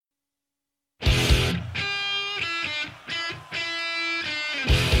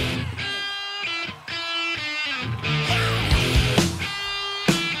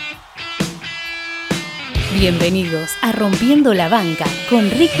Bienvenidos a Rompiendo la Banca con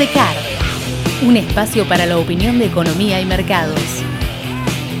Rick Descartes, un espacio para la opinión de economía y mercados.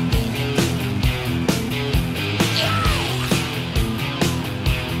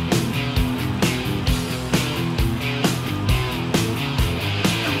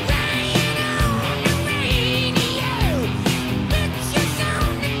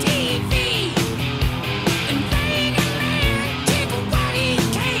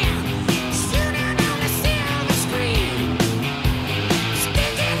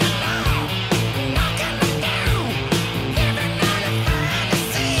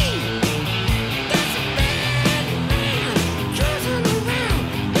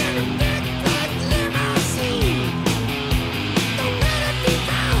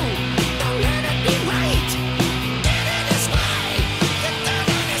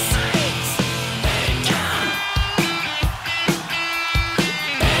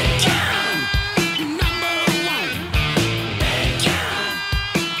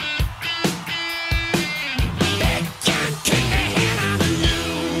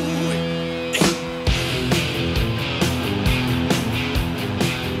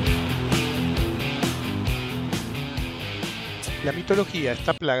 La mitología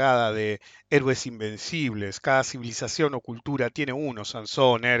está plagada de héroes invencibles. Cada civilización o cultura tiene uno: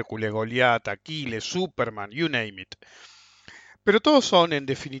 Sansón, Hércules, Goliat, Aquiles, Superman, you name it. Pero todos son, en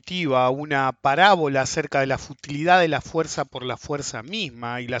definitiva, una parábola acerca de la futilidad de la fuerza por la fuerza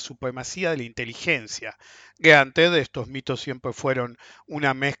misma y la supremacía de la inteligencia. Que antes de estos mitos siempre fueron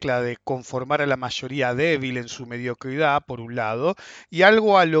una mezcla de conformar a la mayoría débil en su mediocridad, por un lado, y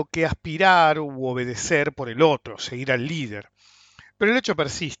algo a lo que aspirar u obedecer por el otro, seguir al líder. Pero el hecho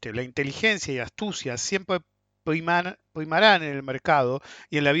persiste: la inteligencia y astucia siempre primarán en el mercado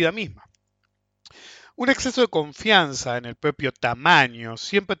y en la vida misma. Un exceso de confianza en el propio tamaño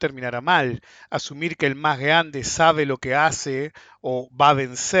siempre terminará mal. Asumir que el más grande sabe lo que hace o va a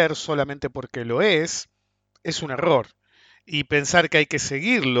vencer solamente porque lo es un error. Y pensar que hay que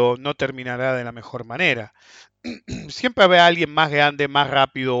seguirlo no terminará de la mejor manera. Siempre habrá alguien más grande, más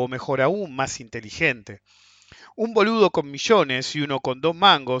rápido o, mejor aún, más inteligente. Un boludo con millones y uno con 2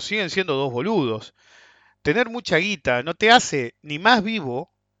 mangos siguen siendo dos boludos. Tener mucha guita no te hace ni más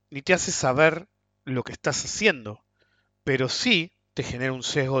vivo, ni te hace saber lo que estás haciendo, pero sí te genera un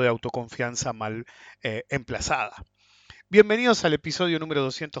sesgo de autoconfianza mal emplazada. Bienvenidos al episodio número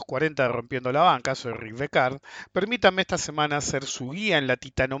 240 de Rompiendo la Banca. Soy Rick Descartes. Permítanme esta semana ser su guía en la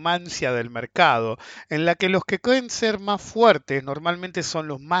titanomancia del mercado, en la que los que creen ser más fuertes normalmente son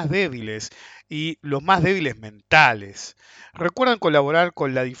los más débiles, y los más débiles mentales. Recuerden colaborar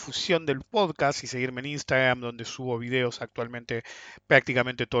con la difusión del podcast y seguirme en Instagram, donde subo videos actualmente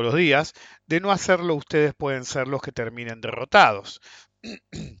prácticamente todos los días. De no hacerlo, ustedes pueden ser los que terminen derrotados.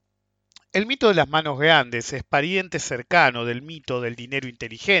 El mito de las manos grandes es pariente cercano del mito del dinero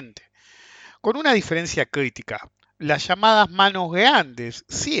inteligente, con una diferencia crítica. Las llamadas manos grandes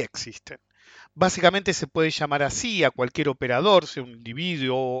sí existen. Básicamente se puede llamar así a cualquier operador, sea un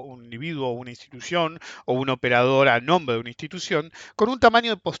individuo o una institución, o un operador a nombre de una institución, con un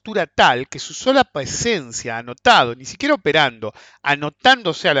tamaño de postura tal que su sola presencia, anotado, ni siquiera operando,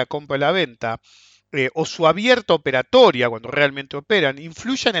 anotándose a la compra o la venta, o su abierta operatoria, cuando realmente operan,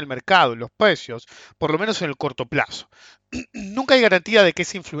 influye en el mercado, en los precios, por lo menos en el corto plazo. Nunca hay garantía de que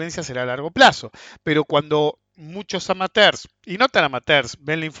esa influencia será a largo plazo, pero cuando muchos amateurs, y no tan amateurs,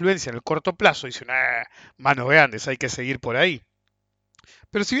 ven la influencia en el corto plazo, dicen, manos grandes, hay que seguir por ahí.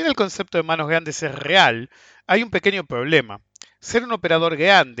 Pero si bien el concepto de manos grandes es real, hay un pequeño problema. Ser un operador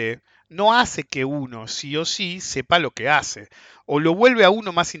grande no hace que uno sí o sí sepa lo que hace, o lo vuelve a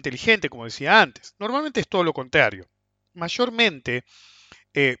uno más inteligente, como decía antes. Normalmente es todo lo contrario. Mayormente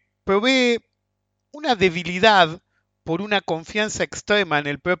provee una debilidad por una confianza extrema en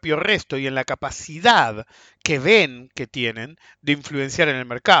el propio resto y en la capacidad que ven que tienen de influenciar en el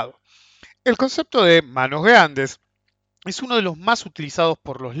mercado. El concepto de manos grandes es uno de los más utilizados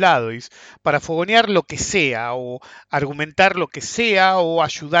por los ladris para fogonear lo que sea, o argumentar lo que sea, o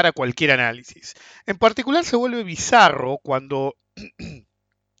ayudar a cualquier análisis. En particular se vuelve bizarro cuando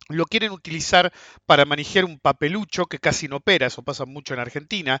lo quieren utilizar para manejar un papelucho que casi no opera, eso pasa mucho en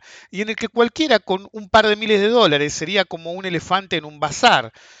Argentina, y en el que cualquiera con un par de miles de dólares sería como un elefante en un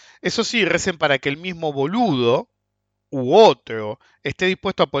bazar. Eso sí, recen para que el mismo boludo u otro esté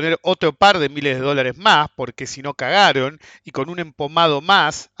dispuesto a poner otro par de miles de dólares más, porque si no cagaron, y con un empomado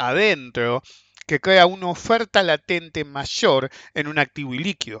más adentro, que crea una oferta latente mayor en un activo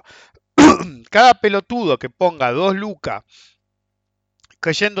ilíquido. Cada pelotudo que ponga 2 lucas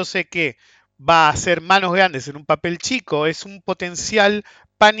creyéndose que va a hacer manos grandes en un papel chico es un potencial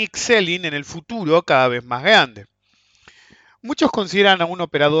panic selling en el futuro cada vez más grande. Muchos consideran a un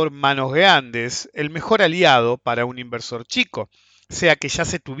operador manos grandes el mejor aliado para un inversor chico, sea que ya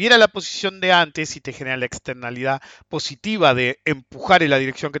se tuviera la posición de antes y te genera la externalidad positiva de empujar en la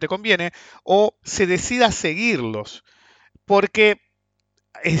dirección que te conviene, o se decida seguirlos, porque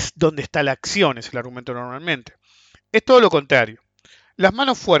es donde está la acción, es el argumento normalmente. Es todo lo contrario. Las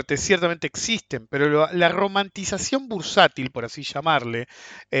manos fuertes ciertamente existen, pero la romantización bursátil, por así llamarle,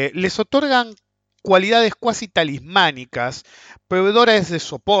 les otorgan cualidades cuasi talismánicas, proveedoras de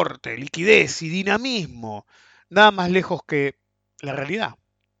soporte, liquidez y dinamismo, nada más lejos que la realidad.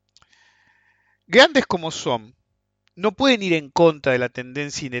 Grandes como son, no pueden ir en contra de la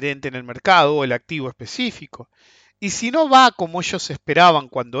tendencia inherente en el mercado o el activo específico. Y si no va como ellos esperaban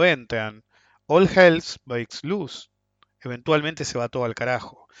cuando entran, all hell breaks loose. Eventualmente se va todo al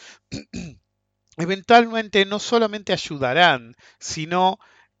carajo. Eventualmente no solamente ayudarán, sino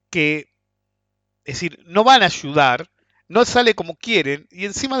que, es decir, no van a ayudar, no sale como quieren, y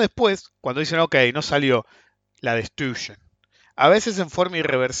encima después, cuando dicen, ok, no salió, la destruyen. A veces en forma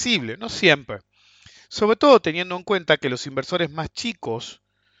irreversible, no siempre. Sobre todo teniendo en cuenta que los inversores más chicos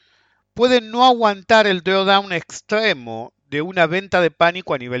pueden no aguantar el drawdown extremo de una venta de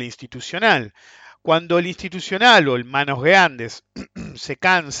pánico a nivel institucional. Cuando el institucional o el manos grandes se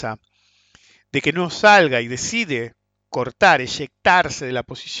cansa de que no salga y decide cortar, eyectarse de la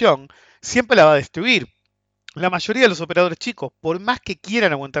posición, siempre la va a destruir. La mayoría de los operadores chicos, por más que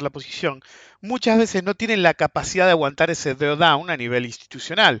quieran aguantar la posición, muchas veces no tienen la capacidad de aguantar ese drawdown a nivel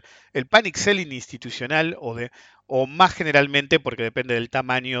institucional. El panic selling institucional o más generalmente, porque depende del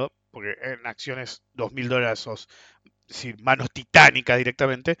tamaño, porque en acciones $2.000 o decir, manos titánicas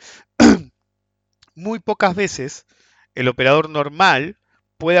directamente, muy pocas veces el operador normal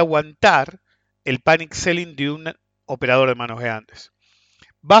puede aguantar el panic selling de un operador de manos grandes.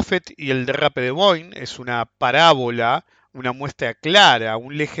 Buffett y el derrape de Boeing es una parábola, una muestra clara.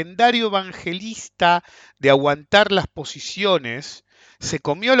 Un legendario evangelista de aguantar las posiciones se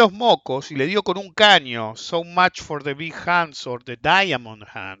comió los mocos y le dio con un caño. So much for the big hands or the diamond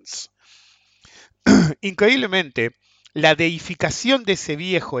hands. Increíblemente, la deificación de ese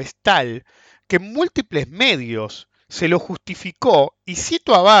viejo es tal que en múltiples medios se lo justificó, y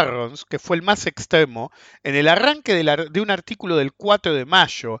cito a Barron's, que fue el más extremo, en el arranque de un artículo del 4 de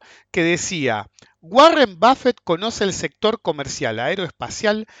mayo, que decía: Warren Buffett conoce el sector comercial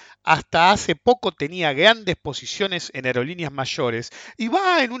aeroespacial, hasta hace poco tenía grandes posiciones en aerolíneas mayores, y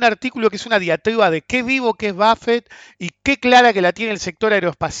va en un artículo que es una diatriba de qué vivo que es Buffett y qué clara que la tiene el sector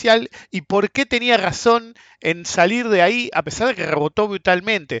aeroespacial y por qué tenía razón en salir de ahí a pesar de que rebotó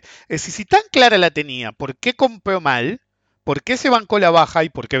brutalmente. Es decir, si tan clara la tenía, ¿por qué compró mal? ¿Por qué se bancó la baja y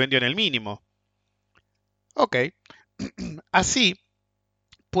por qué vendió en el mínimo? Ok, así,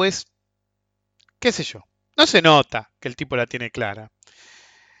 pues, qué sé yo, no se nota que el tipo la tiene clara.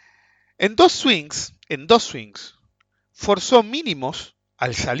 En dos swings, forzó mínimos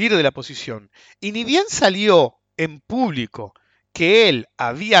al salir de la posición y ni bien salió en público que él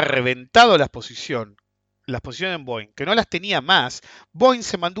había reventado las posiciones en Boeing, que no las tenía más, Boeing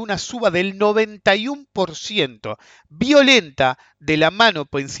se mandó una suba del 91%, violenta, de la mano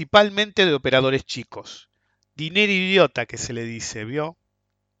principalmente de operadores chicos. Dinero idiota que se le dice, ¿vio?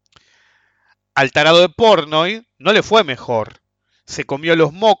 Al tarado de Portnoy no le fue mejor. Se comió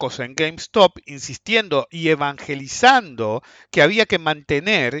los mocos en GameStop insistiendo y evangelizando que había que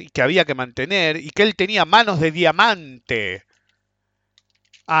mantener y que él tenía manos de diamante.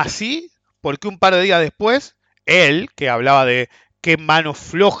 Así, porque un par de días después, él, que hablaba de qué manos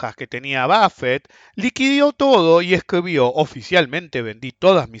flojas que tenía Buffett, liquidó todo y escribió: oficialmente vendí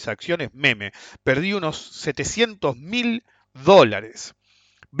todas mis acciones meme, perdí unos $700.000.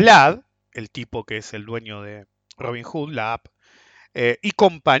 Vlad, el tipo que es el dueño de Robinhood, la app, y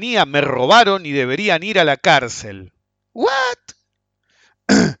compañía me robaron y deberían ir a la cárcel. ¿What?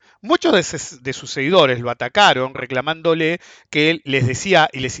 Muchos de sus seguidores lo atacaron reclamándole que él les decía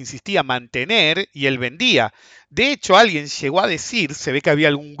y les insistía mantener y él vendía. De hecho, alguien llegó a decir, se ve que había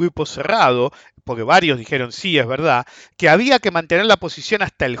algún grupo cerrado, porque varios dijeron sí, es verdad, que había que mantener la posición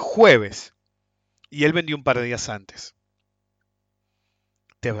hasta el jueves. Y él vendió un par de días antes.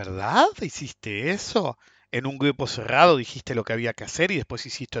 ¿De verdad hiciste eso? ¿En un grupo cerrado dijiste lo que había que hacer y después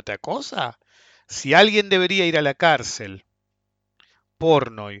hiciste otra cosa? Si alguien debería ir a la cárcel,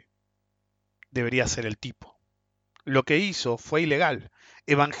 Portnoy debería ser el tipo. Lo que hizo fue ilegal.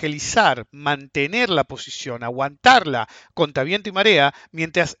 Evangelizar, mantener la posición, aguantarla contra viento y marea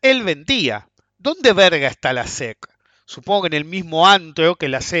mientras él vendía. ¿Dónde verga está la SEC? Supongo que en el mismo antro que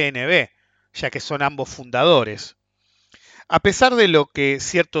la CNB, ya que son ambos fundadores. A pesar de lo que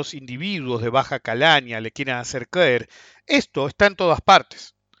ciertos individuos de baja calaña le quieren hacer creer, esto está en todas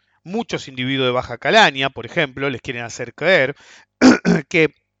partes. Muchos individuos de baja calaña, por ejemplo, les quieren hacer creer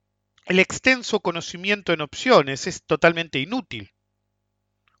que el extenso conocimiento en opciones es totalmente inútil,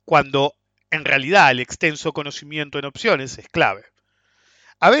 cuando en realidad el extenso conocimiento en opciones es clave.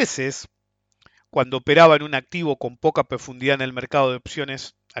 A veces, cuando operaba en un activo con poca profundidad en el mercado de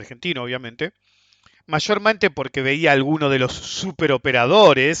opciones argentino, obviamente, mayormente porque veía a alguno de los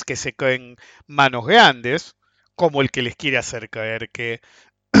superoperadores que se creen manos grandes, como el que les quiere hacer creer que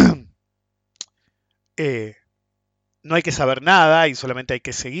eh, no hay que saber nada y solamente hay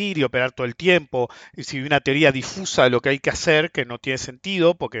que seguir y operar todo el tiempo. Y si hay una teoría difusa de lo que hay que hacer, que no tiene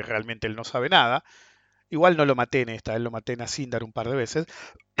sentido, porque realmente él no sabe nada. Igual no lo maté en esta, él lo maté en Asindar un par de veces,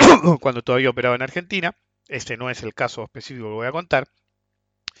 cuando todavía operaba en Argentina. Este no es el caso específico que voy a contar.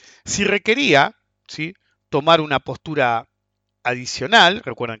 Si requería, ¿sí?, tomar una postura adicional,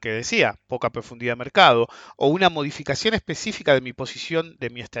 recuerdan que decía, poca profundidad de mercado, o una modificación específica de mi posición, de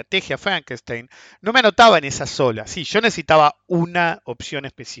mi estrategia Frankenstein, no me anotaba en esa sola. Sí, yo necesitaba una opción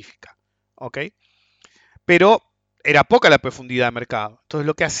específica, ¿ok? Pero era poca la profundidad de mercado. Entonces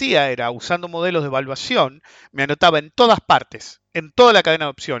lo que hacía era, usando modelos de evaluación, me anotaba en todas partes, en toda la cadena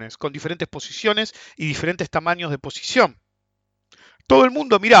de opciones, con diferentes posiciones y diferentes tamaños de posición. Todo el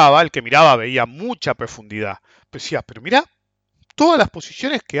mundo miraba, el que miraba veía mucha profundidad. Pero decía, pero mira, todas las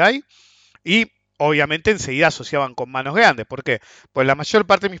posiciones que hay y obviamente enseguida asociaban con manos grandes. ¿Por qué? Pues la mayor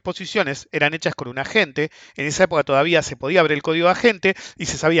parte de mis posiciones eran hechas con un agente. En esa época todavía se podía ver el código de agente y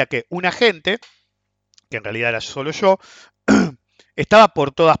se sabía que un agente, que en realidad era solo yo, estaba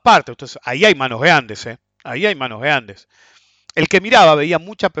por todas partes. Entonces ahí hay manos grandes, ¿eh? Ahí hay manos grandes. El que miraba veía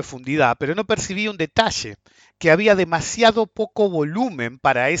mucha profundidad, pero no percibía un detalle, que había demasiado poco volumen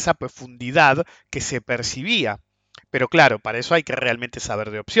para esa profundidad que se percibía. Pero claro, para eso hay que realmente saber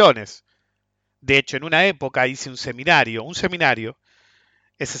de opciones. De hecho, en una época hice un seminario,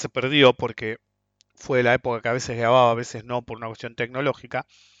 ese se perdió porque fue la época que a veces grababa, a veces no, por una cuestión tecnológica,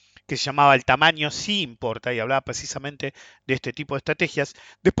 que se llamaba El tamaño sí importa y hablaba precisamente de este tipo de estrategias.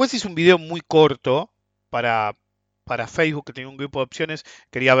 Después hice un video muy corto para, para Facebook, que tenía un grupo de opciones,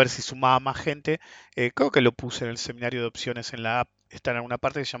 quería ver si sumaba más gente. Creo que lo puse en el seminario de opciones en la app, está en una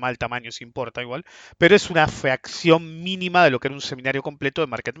parte que se llama El tamaño sí importa igual, pero es una fracción mínima de lo que era un seminario completo de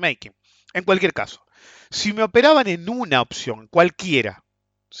market making. En cualquier caso, si me operaban en una opción, cualquiera,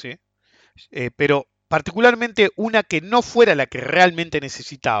 ¿sí?, pero particularmente una que no fuera la que realmente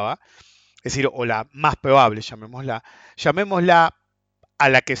necesitaba, es decir, o la más probable, llamémosla a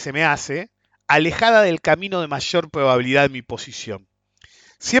la que se me hace, alejada del camino de mayor probabilidad de mi posición.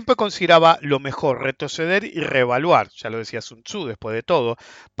 Siempre consideraba lo mejor retroceder y reevaluar, ya lo decía Sun Tzu después de todo,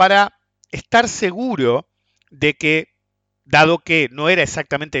 para estar seguro de que, dado que no era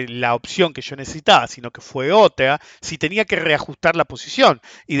exactamente la opción que yo necesitaba, sino que fue otra, si tenía que reajustar la posición.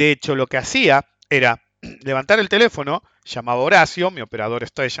 Y de hecho lo que hacía era levantar el teléfono, llamaba a Horacio, mi operador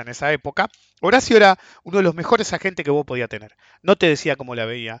estrella en esa época. Horacio era uno de los mejores agentes que vos podías tener. No te decía cómo la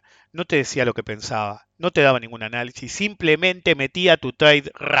veía, no te decía lo que pensaba, no te daba ningún análisis, simplemente metía tu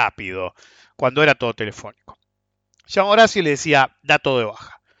trade rápido, cuando era todo telefónico. Llamaba a Horacio y le decía, da todo de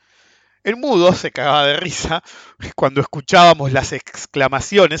baja. El mudo se cagaba de risa cuando escuchábamos las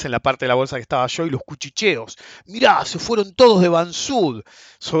exclamaciones en la parte de la bolsa que estaba yo y los cuchicheos. Mirá, se fueron todos de Bansud.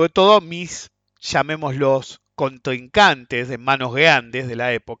 Sobre todo mis, llamémoslos, contrincantes de manos grandes de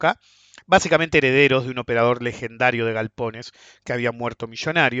la época, básicamente herederos de un operador legendario de galpones que había muerto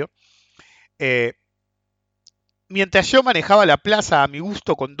millonario. Eh, Mientras yo manejaba la plaza a mi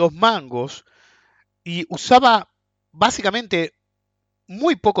gusto con 2 mangos y usaba básicamente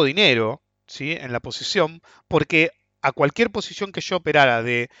muy poco dinero, ¿sí?, en la posición, porque a cualquier posición que yo operara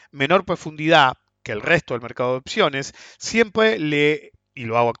de menor profundidad que el resto del mercado de opciones, siempre y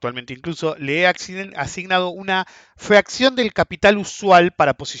lo hago actualmente incluso, le he asignado una fracción del capital usual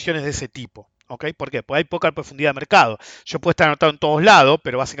para posiciones de ese tipo. ¿Ok? ¿Por qué? Porque hay poca profundidad de mercado. Yo puedo estar anotado en todos lados,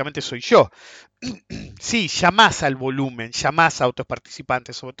 pero básicamente soy yo. Sí, llamás al volumen, llamás a otros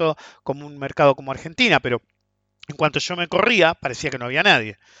participantes, sobre todo como un mercado como Argentina, pero en cuanto yo me corría, parecía que no había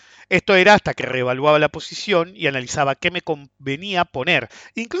nadie. Esto era hasta que reevaluaba la posición y analizaba qué me convenía poner.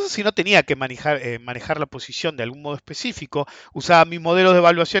 Incluso si no tenía que manejar la posición de algún modo específico, usaba mis modelos de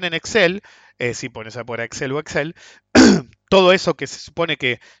evaluación en Excel, si pones a por Excel o Excel, todo eso que se supone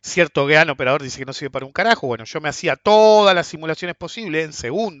que cierto gran operador dice que no sirve para un carajo. Bueno, yo me hacía todas las simulaciones posibles en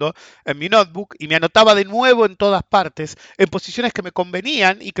segundo en mi notebook y me anotaba de nuevo en todas partes, en posiciones que me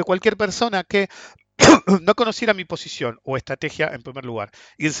convenían y que cualquier persona que no conociera mi posición o estrategia en primer lugar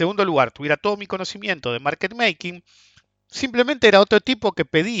y en segundo lugar tuviera todo mi conocimiento de market making, simplemente era otro tipo que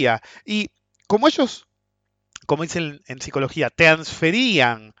pedía. Y como ellos, como dicen en psicología,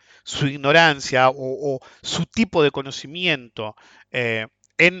 transferían su ignorancia o su tipo de conocimiento eh,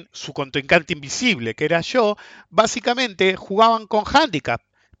 en su contrincante invisible, que era yo, básicamente jugaban con handicap.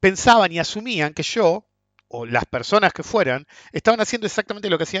 Pensaban y asumían que yo, o las personas que fueran, estaban haciendo exactamente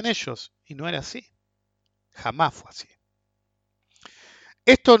lo que hacían ellos. Y no era así. Jamás fue así.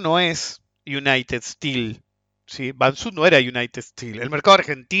 Esto no es United Steel, ¿sí? Bansud no era United Steel. El mercado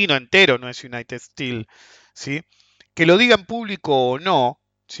argentino entero no es United Steel, ¿sí? Que lo diga en público o no,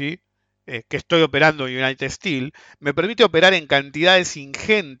 ¿sí? Que estoy operando United Steel, me permite operar en cantidades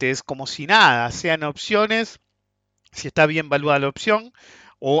ingentes como si nada, sean opciones, si está bien valuada la opción,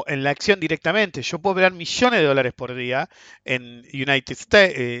 o en la acción directamente. Yo puedo operar millones de dólares por día en United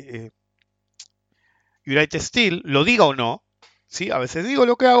Steel, lo diga o no, ¿sí? A veces digo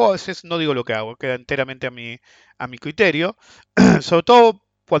lo que hago, a veces no digo lo que hago, queda enteramente a mi criterio, sobre todo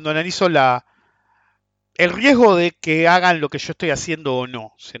cuando analizo el riesgo de que hagan lo que yo estoy haciendo o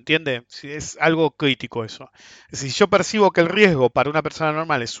no, ¿se entiende? Es algo crítico eso. Si yo percibo que el riesgo para una persona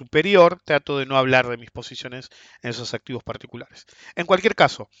normal es superior, trato de no hablar de mis posiciones en esos activos particulares. En cualquier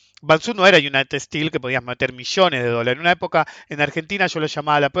caso, Bansud no era United Steel que podías meter millones de dólares. En una época en Argentina yo lo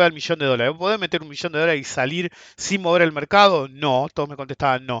llamaba la prueba del millón de dólares. ¿Podés meter un millón de dólares y salir sin mover el mercado? No, todos me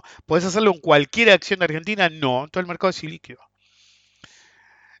contestaban no. ¿Podés hacerlo en cualquier acción de Argentina? No, todo el mercado es ilíquido.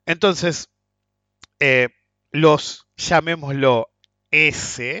 Entonces, eh, los, llamémoslo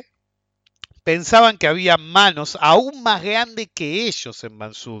S, pensaban que había manos aún más grandes que ellos en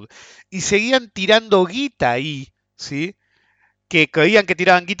Mansud y seguían tirando guita ahí, ¿sí? Que creían que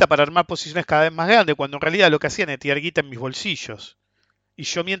tiraban guita para armar posiciones cada vez más grandes, cuando en realidad lo que hacían era tirar guita en mis bolsillos. Y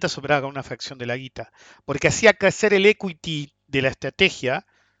yo mientras operaba con una fracción de la guita, porque hacía crecer el equity de la estrategia,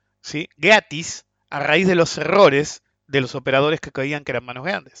 ¿sí? Gratis, a raíz de los errores de los operadores que creían que eran manos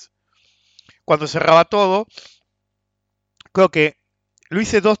grandes. Cuando cerraba todo, creo que lo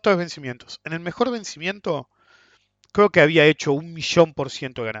hice tres vencimientos. En el mejor vencimiento, creo que había hecho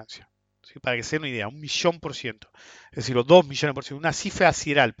 1.000.000% de ganancia. ¿Sí? Para que se den una idea, 1.000.000%. Es decir, los 2.000.000%. Una cifra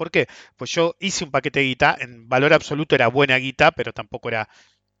sideral. ¿Por qué? Pues yo hice un paquete de guita. En valor absoluto era buena guita, pero tampoco era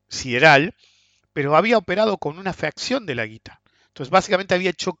sideral. Pero había operado con una fracción de la guita. Entonces, básicamente había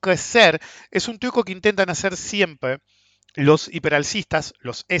hecho crecer. Es un truco que intentan hacer siempre los hiperalcistas,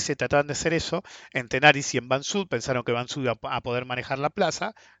 los S, trataban de hacer eso en Tenaris y en Bansud, pensaron que Bansud iba a poder manejar la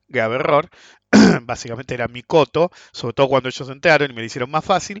plaza, grave error, básicamente era mi coto, sobre todo cuando ellos entraron y me lo hicieron más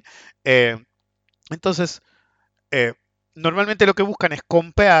fácil. Eh, entonces, eh, normalmente lo que buscan es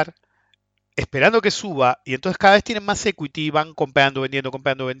comprar esperando que suba y entonces cada vez tienen más equity, van comprando,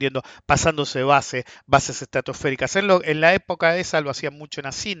 vendiendo, pasándose bases estratosféricas. En la época esa lo hacían mucho en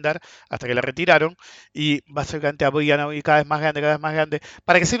Asindar, hasta que la retiraron, y básicamente habían cada vez más grande.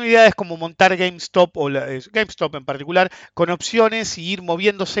 Para que se den una idea, es como montar GameStop, GameStop en particular, con opciones y ir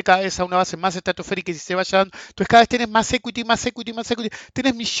moviéndose cada vez a una base más estratosférica y se vaya dando. Entonces cada vez tienes más equity, más equity, más equity.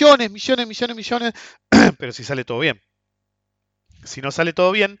 Tienes millones, millones, millones, millones, pero si sale todo bien. Si no sale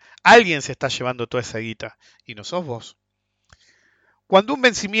todo bien, alguien se está llevando toda esa guita y no sos vos. Cuando un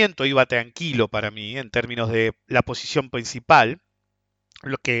vencimiento iba tranquilo para mí en términos de la posición principal,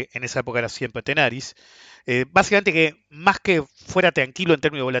 lo que en esa época era siempre Tenaris, básicamente que más que fuera tranquilo en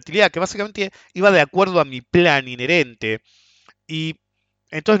términos de volatilidad, que básicamente iba de acuerdo a mi plan inherente y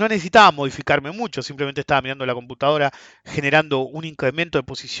entonces no necesitaba modificarme mucho, simplemente estaba mirando la computadora generando un incremento de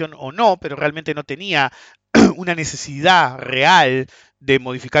posición o no, pero realmente no tenía una necesidad real de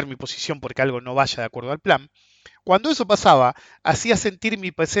modificar mi posición porque algo no vaya de acuerdo al plan. Cuando eso pasaba, hacía sentir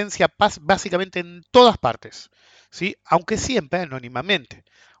mi presencia básicamente en todas partes, ¿sí? Aunque siempre anónimamente.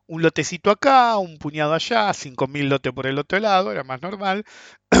 Un lotecito acá, un puñado allá, 5.000 lotes por el otro lado, era más normal.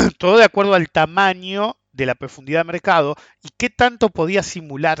 Todo de acuerdo al tamaño de la profundidad de mercado y qué tanto podía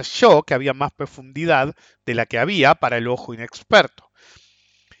simular yo que había más profundidad de la que había para el ojo inexperto.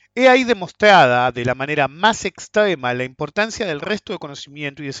 He ahí demostrada de la manera más extrema la importancia del resto de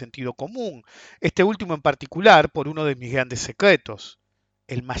conocimiento y de sentido común, este último en particular por uno de mis grandes secretos,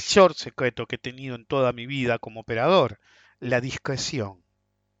 el mayor secreto que he tenido en toda mi vida como operador, la discreción.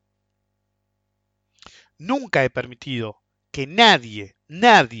 Nunca he permitido que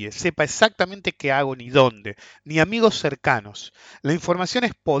nadie sepa exactamente qué hago ni dónde, ni amigos cercanos. La información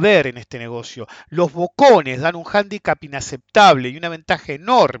es poder en este negocio. Los bocones dan un hándicap inaceptable y una ventaja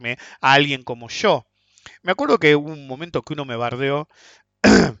enorme a alguien como yo. Me acuerdo que hubo un momento que uno me bardeó,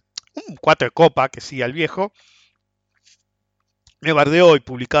 un 4 de copa que sigue al viejo, me bardeó y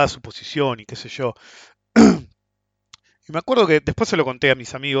publicaba su posición y qué sé yo. Y me acuerdo que después se lo conté a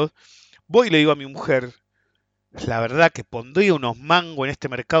mis amigos, voy y le digo a mi mujer, La verdad que pondría unos mangos en este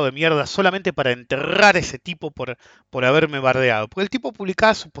mercado de mierda solamente para enterrar a ese tipo por haberme bardeado. Porque el tipo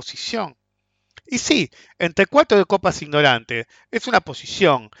publicaba su posición. Y sí, entre cuatro de copas ignorantes, es una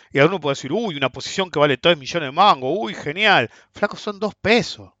posición. Y alguno puede decir, uy, una posición que vale 3 millones de mangos, uy, genial. Flaco, son 2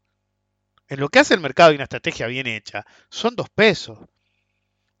 pesos. En lo que hace el mercado y una estrategia bien hecha, son 2 pesos.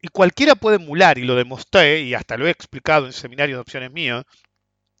 Y cualquiera puede emular, y lo demostré, y hasta lo he explicado en seminarios de opciones míos,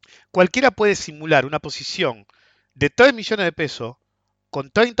 cualquiera puede simular una posición de 3 millones de pesos con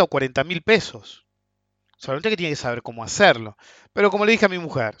 30 o 40 mil pesos. Solamente que tiene que saber cómo hacerlo. Pero como le dije a mi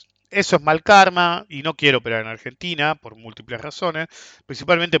mujer, eso es mal karma y no quiero operar en Argentina por múltiples razones,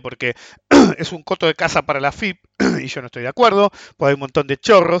 principalmente porque es un coto de casa para la FIP y yo no estoy de acuerdo, porque hay un montón de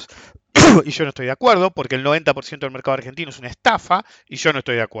chorros y yo no estoy de acuerdo, porque el 90% del mercado argentino es una estafa y yo no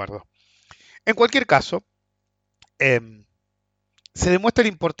estoy de acuerdo. En cualquier caso, eh, se demuestra la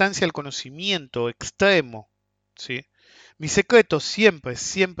importancia del conocimiento extremo, ¿sí? Mi secreto siempre,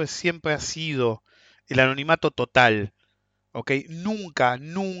 siempre, siempre ha sido el anonimato total. ¿Ok? Nunca,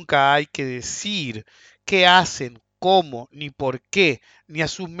 nunca hay que decir qué hacen, cómo, ni por qué, ni a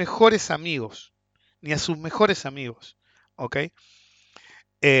sus mejores amigos, ni a sus mejores amigos. ¿Ok?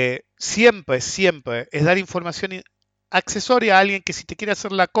 Siempre, siempre es dar información accesoria a alguien que si te quiere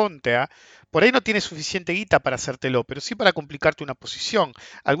hacer la contra, por ahí no tiene suficiente guita para hacértelo, pero sí para complicarte una posición.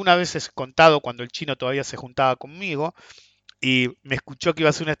 Algunas veces he contado cuando el chino todavía se juntaba conmigo, y me escuchó que iba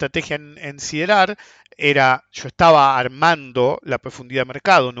a hacer una estrategia en siderar, yo estaba armando la profundidad de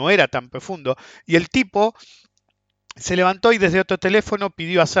mercado, no era tan profundo, y el tipo se levantó y desde otro teléfono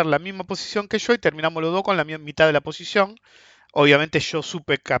pidió hacer la misma posición que yo y terminamos los dos con la mitad de la posición. Obviamente yo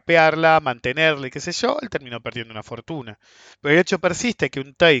supe capearla, mantenerla y qué sé yo, él terminó perdiendo una fortuna. Pero el hecho persiste que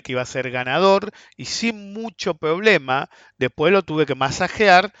un trade que iba a ser ganador y sin mucho problema, después lo tuve que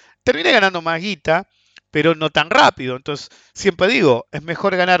masajear, terminé ganando más guita, pero no tan rápido. Entonces, siempre digo, es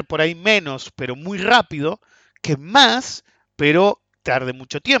mejor ganar por ahí menos, pero muy rápido, que más, pero tarde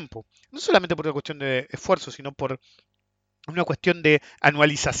mucho tiempo. No solamente por una cuestión de esfuerzo, sino por una cuestión de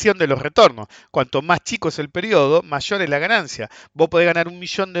anualización de los retornos. Cuanto más chico es el periodo, mayor es la ganancia. Vos podés ganar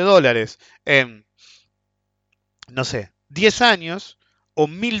 $1.000.000 en, no sé, 10 años o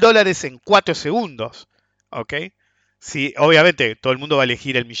 $1.000 en 4 segundos. ¿Ok? Si, obviamente todo el mundo va a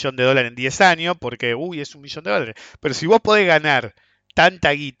elegir el $1.000.000 en 10 años porque, uy, es $1.000.000. Pero si vos podés ganar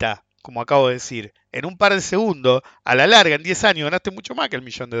tanta guita, como acabo de decir, en un par de segundos, a la larga, en 10 años, ganaste mucho más que el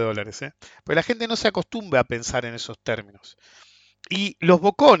 $1.000.000. ¿Eh? Pero la gente no se acostumbra a pensar en esos términos. Y los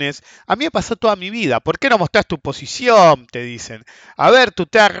bocones, a mí me pasó toda mi vida. ¿Por qué no mostrás tu posición? Te dicen. A ver, tu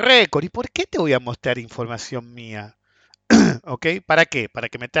track record. ¿Y por qué te voy a mostrar información mía? ¿Ok? ¿Para qué? ¿Para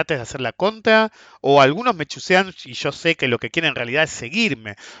que me trates de hacer la contra? O algunos me chusean y yo sé que lo que quieren en realidad es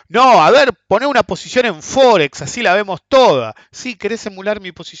seguirme. No, a ver, poné una posición en Forex, así la vemos toda. Sí, querés emular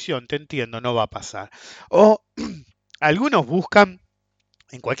mi posición, te entiendo, no va a pasar. O algunos buscan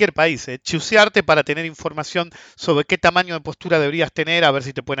en cualquier país, chusearte para tener información sobre qué tamaño de postura deberías tener, a ver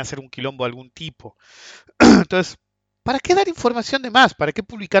si te pueden hacer un quilombo de algún tipo. Entonces, ¿para qué dar información de más? ¿Para qué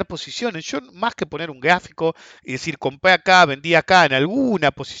publicar posiciones? Yo, más que poner un gráfico y decir, compré acá, vendí acá, en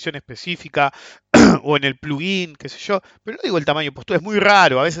alguna posición específica, o en el plugin, qué sé yo, pero no digo el tamaño de postura, es muy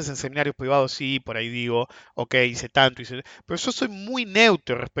raro, a veces en seminarios privados sí, por ahí digo, ok, hice tanto, pero yo soy muy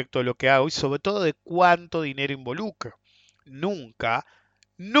neutro respecto de lo que hago y sobre todo de cuánto dinero involucro. Nunca,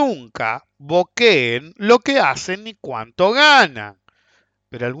 nunca boqueen lo que hacen ni cuánto ganan,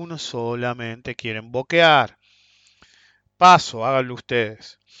 pero algunos solamente quieren boquear. Paso, háganlo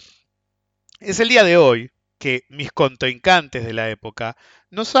ustedes. Es el día de hoy que mis contrincantes de la época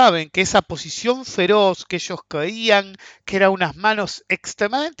no saben que esa posición feroz que ellos creían que eran unas manos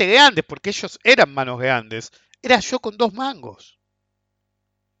extremadamente grandes, porque ellos eran manos grandes, era yo con 2 mangos.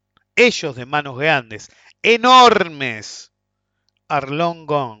 Ellos de manos grandes, enormes, are long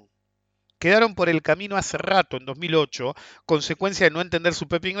gone. Quedaron por el camino hace rato, en 2008, consecuencia de no entender su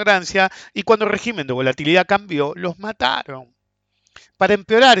propia ignorancia, y cuando el régimen de volatilidad cambió, los mataron. Para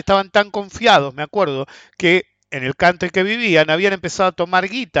empeorar, estaban tan confiados, me acuerdo, que en el country que vivían habían empezado a tomar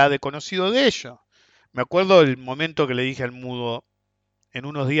guita de conocido de ellos. Me acuerdo el momento que le dije al mudo, en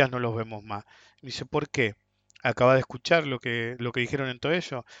unos días no los vemos más. Me dice, ¿por qué? Acaba de escuchar lo que dijeron entre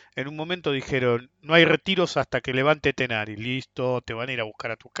ellos. En un momento dijeron, no hay retiros hasta que levante Tenaris. Listo, te van a ir a buscar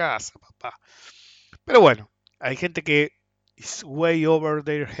a tu casa, papá. Pero bueno, hay gente que is way over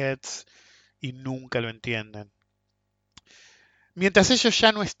their heads y nunca lo entienden. Mientras ellos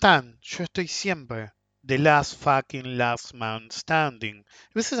ya no están, yo estoy siempre. The last fucking last man standing.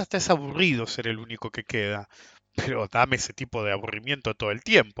 A veces hasta es aburrido ser el único que queda. Pero dame ese tipo de aburrimiento todo el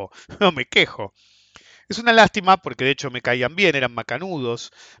tiempo. No me quejo. Es una lástima porque de hecho me caían bien, eran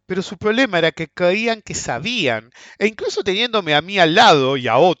macanudos, pero su problema era que creían que sabían, e incluso teniéndome a mí al lado y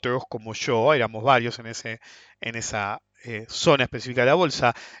a otros como yo, éramos varios en esa zona específica de la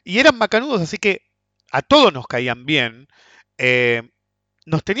bolsa, y eran macanudos, así que a todos nos caían bien, eh,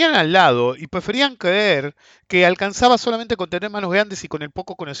 nos tenían al lado y preferían creer que alcanzaba solamente con tener manos grandes y con el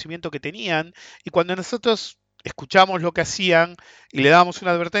poco conocimiento que tenían, y cuando nosotros escuchamos lo que hacían y le dábamos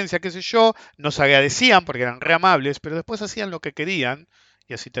una advertencia, qué sé yo, nos agradecían porque eran re amables, pero después hacían lo que querían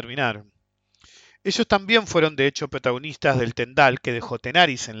y así terminaron. Ellos también fueron de hecho protagonistas del tendal que dejó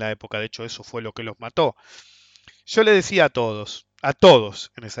Tenaris en la época, de hecho eso fue lo que los mató. Yo le decía a todos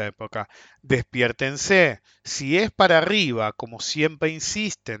en esa época, despiértense, si es para arriba, como siempre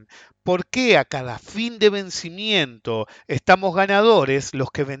insisten, ¿por qué a cada fin de vencimiento estamos ganadores los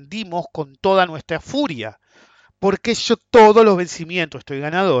que vendimos con toda nuestra furia? ¿Por qué yo todos los vencimientos estoy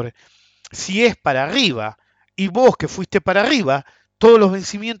ganador? Si es para arriba, y vos que fuiste para arriba, todos los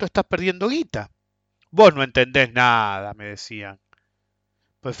vencimientos estás perdiendo guita. Vos no entendés nada, me decían.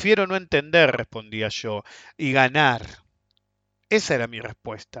 Prefiero no entender, respondía yo, y ganar. Esa era mi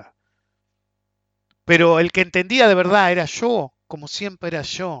respuesta. Pero el que entendía de verdad era yo, como siempre era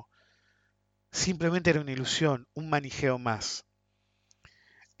yo. Simplemente era una ilusión, un manijeo más.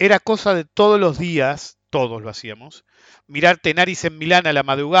 Era cosa de todos los días, todos lo hacíamos, mirar Tenaris en Milán a la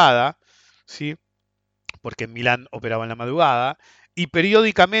madrugada, ¿sí? Porque en Milán operaba en la madrugada, y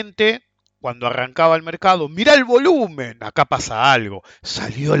periódicamente, cuando arrancaba el mercado, mira el volumen, acá pasa algo,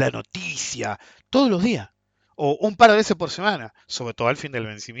 salió la noticia, todos los días, o un par de veces por semana, sobre todo al fin del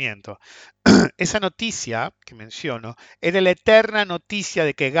vencimiento. Esa noticia que menciono era la eterna noticia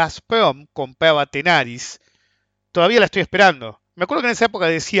de que Gazprom compraba Tenaris. Todavía la estoy esperando. Me acuerdo que en esa época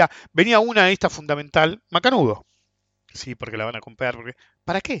decía, venía una analista fundamental, macanudo. Sí, porque la van a comprar.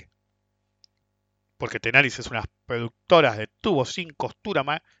 ¿Para qué? Porque Tenaris es una productora de tubos sin costura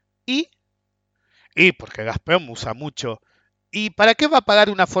más. Y, y porque Gazprom usa mucho. ¿Y para qué va a pagar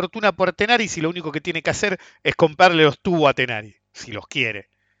una fortuna por Tenaris si lo único que tiene que hacer es comprarle los tubos a Tenaris? Si los quiere.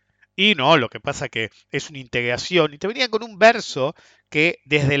 Y no, lo que pasa que es una integración. Y te venían con un verso que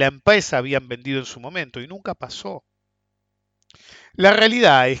desde la empresa habían vendido en su momento y nunca pasó. La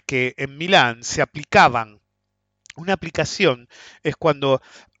realidad es que en Milán se aplicaban. Una aplicación es cuando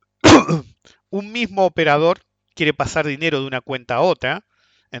un mismo operador quiere pasar dinero de una cuenta a otra.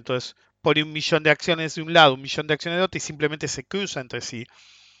 Entonces pone 1 millón de acciones de un lado, 1 millón de acciones de otro y simplemente se cruza entre sí.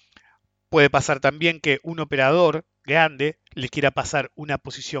 Puede pasar también que un operador grande le quiera pasar una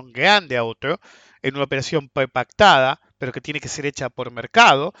posición grande a otro en una operación prepactada, pero que tiene que ser hecha por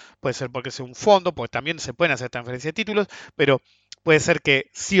mercado. Puede ser porque sea un fondo, porque también se pueden hacer transferencias de títulos, pero puede ser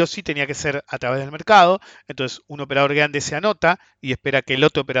que sí o sí tenía que ser a través del mercado. Entonces un operador grande se anota y espera que el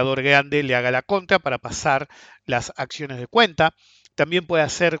otro operador grande le haga la contra para pasar las acciones de cuenta. También puede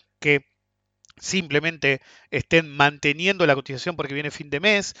hacer que simplemente estén manteniendo la cotización porque viene fin de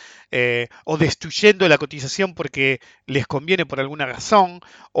mes, o destruyendo la cotización porque les conviene por alguna razón,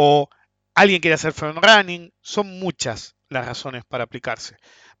 o alguien quiere hacer front running. Son muchas las razones para aplicarse.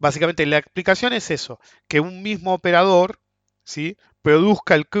 Básicamente la explicación es eso, que un mismo operador, ¿sí?,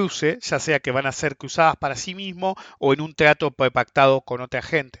 produzca el cruce, ya sea que van a ser cruzadas para sí mismo o en un trato prepactado con otra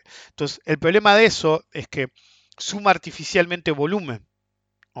gente. Entonces, el problema de eso es que suma artificialmente volumen.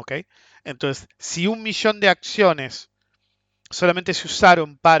 ¿Ok? Entonces, si 1 millón de acciones solamente se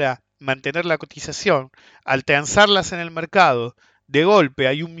usaron para mantener la cotización, al transarlas en el mercado, de golpe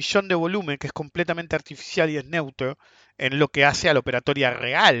hay 1 millón de volumen que es completamente artificial y es neutro en lo que hace a la operatoria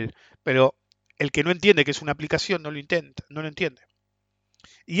real, pero el que no entiende que es una aplicación no lo intenta, no lo entiende.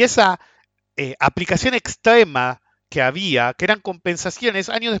 Y esa aplicación extrema que había, que eran compensaciones,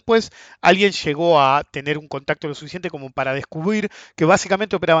 años después alguien llegó a tener un contacto lo suficiente como para descubrir que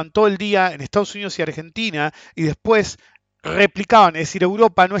básicamente operaban todo el día en Estados Unidos y Argentina y después replicaban, es decir,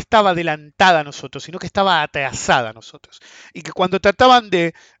 Europa no estaba adelantada a nosotros, sino que estaba atrasada a nosotros. Y que cuando trataban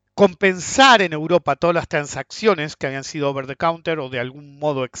de compensar en Europa todas las transacciones que habían sido over the counter o de algún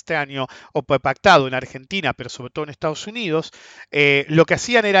modo extraño o pactado en Argentina, pero sobre todo en Estados Unidos, lo que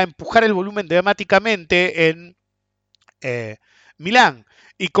hacían era empujar el volumen dramáticamente en Milán.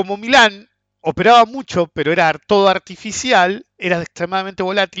 Y como Milán operaba mucho, pero era todo artificial, era extremadamente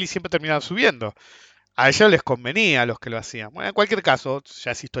volátil y siempre terminaba subiendo. A ellos les convenía a los que lo hacían. Bueno, en cualquier caso,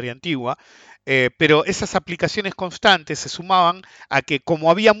 ya es historia antigua, pero esas aplicaciones constantes se sumaban a que como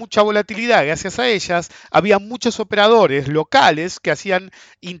había mucha volatilidad gracias a ellas, había muchos operadores locales que hacían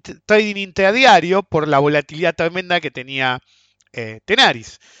trading intradiario por la volatilidad tremenda que tenía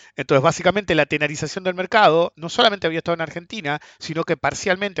Tenaris. Entonces, básicamente la tenarización del mercado no solamente había estado en Argentina, sino que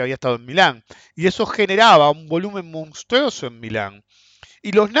parcialmente había estado en Milán. Y eso generaba un volumen monstruoso en Milán.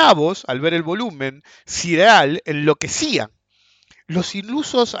 Y los nabos, al ver el volumen sideral, enloquecían. Los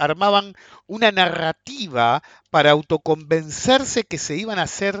ilusos armaban una narrativa para autoconvencerse que se iban a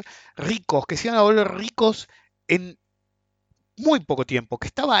hacer ricos, que se iban a volver ricos en muy poco tiempo, que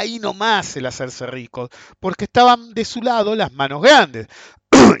estaba ahí nomás el hacerse ricos, porque estaban de su lado las manos grandes.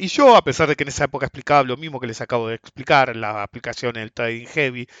 Y yo, a pesar de que en esa época explicaba lo mismo que les acabo de explicar, en las aplicaciones del Trading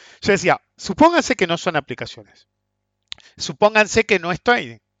Heavy, yo decía, supónganse que no son aplicaciones, supónganse que no es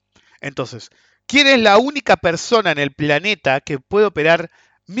trading. Entonces, ¿quién es la única persona en el planeta que puede operar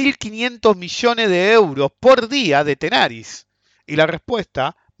 1.500 millones de euros por día de Tenaris? Y la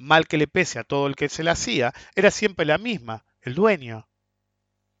respuesta, mal que le pese a todo el que se la hacía, era siempre la misma, el dueño.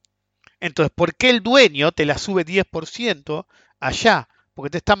 Entonces, ¿por qué el dueño te la sube 10% allá?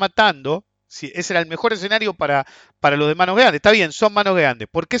 Porque te está matando. Si ese era el mejor escenario para los de manos grandes. Está bien, son manos grandes.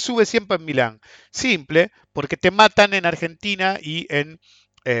 ¿Por qué sube siempre en Milán? Simple, porque te matan en Argentina y en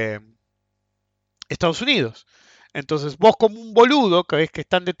eh, Estados Unidos. Entonces, vos como un boludo crees que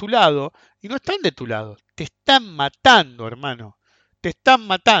están de tu lado y no están de tu lado. Te están matando, hermano. Te están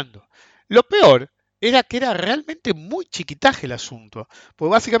matando. Lo peor era que era realmente muy chiquitaje el asunto,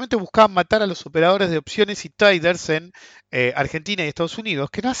 porque básicamente buscaban matar a los operadores de opciones y traders en Argentina y Estados Unidos,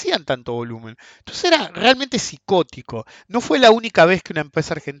 que no hacían tanto volumen. Entonces era realmente psicótico. No fue la única vez que una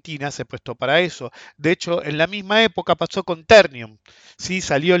empresa argentina se prestó para eso. De hecho, en la misma época pasó con Ternium. ¿Sí?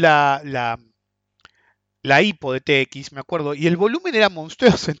 Salió la hipo de TX, me acuerdo, y el volumen era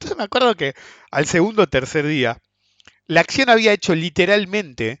monstruoso. Entonces me acuerdo que al segundo o tercer día, la acción había hecho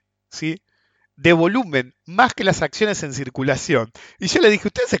literalmente, ¿sí?, de volumen más que las acciones en circulación. Y yo le dije,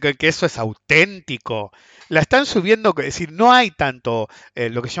 ¿ustedes se creen que eso es auténtico? La están subiendo, es decir, no hay tanto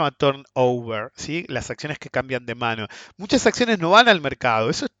lo que se llama turnover, ¿sí? Las acciones que cambian de mano. Muchas acciones no van al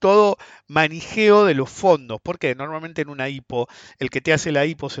mercado, eso es todo manijeo de los fondos, porque normalmente en una IPO, el que te hace la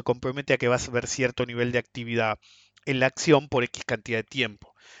IPO se compromete a que vas a ver cierto nivel de actividad en la acción por X cantidad de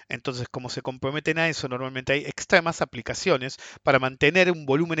tiempo. Entonces, como se comprometen a eso, normalmente hay extremas aplicaciones para mantener un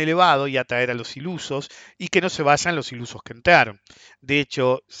volumen elevado y atraer a los ilusos y que no se vayan los ilusos que entraron. De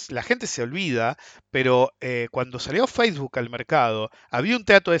hecho, la gente se olvida, pero cuando salió Facebook al mercado, había un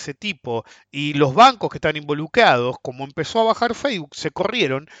trato de ese tipo y los bancos que están involucrados, como empezó a bajar Facebook, se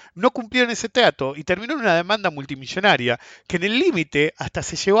corrieron, no cumplieron ese trato y terminó en una demanda multimillonaria que en el límite hasta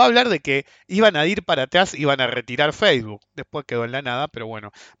se llegó a hablar de que iban a ir para atrás, iban a retirar Facebook. Después quedó en la nada, pero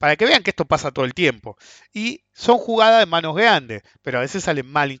bueno, para que vean que esto pasa todo el tiempo. Y son jugadas de manos grandes, pero a veces salen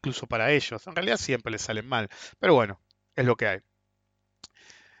mal incluso para ellos. En realidad siempre les salen mal, pero bueno, es lo que hay.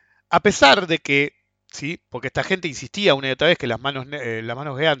 A pesar de que, sí, porque esta gente insistía una y otra vez que las manos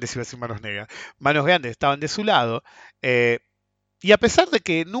grandes, iba a decir manos negras, manos grandes estaban de su lado, y a pesar de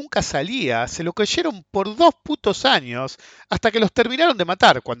que nunca salía, se lo creyeron por 2 putos años hasta que los terminaron de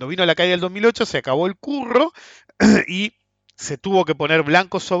matar. Cuando vino la caída del 2008 se acabó el curro y se tuvo que poner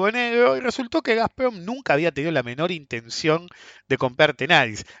blanco sobre negro y resultó que Gazprom nunca había tenido la menor intención de comprar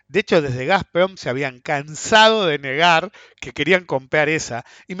Tenaris. De hecho, desde Gazprom se habían cansado de negar que querían comprar esa.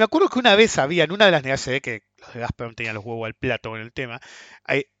 Y me acuerdo que una vez había, en una de las negaciones, que los de Gazprom tenían los huevos al plato con el tema,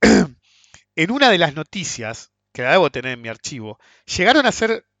 en una de las noticias, que la debo tener en mi archivo, llegaron a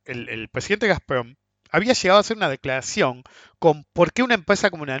hacer, el presidente Gazprom había llegado a hacer una declaración con por qué una empresa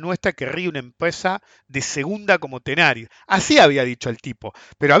como la nuestra querría una empresa de segunda como Tenaris. Así había dicho el tipo,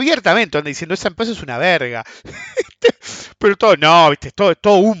 pero abiertamente, anda diciendo, esa empresa es una verga. Pero todo, no, viste,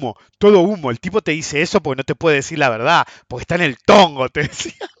 todo humo, todo humo. El tipo te dice eso porque no te puede decir la verdad, porque está en el tongo, te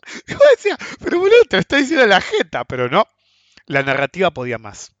decía. Yo decía, pero boludo, te lo está diciendo la jeta, pero no, la narrativa podía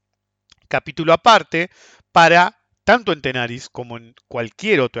más. Capítulo aparte para tanto en Tenaris como en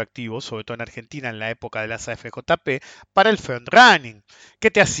cualquier otro activo, sobre todo en Argentina en la época de las AFJP, para el front running. ¿Qué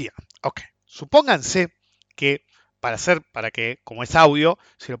te hacía? Ok, supónganse que para que, como es audio,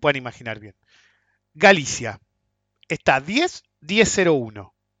 se lo puedan imaginar bien. Galicia está 10,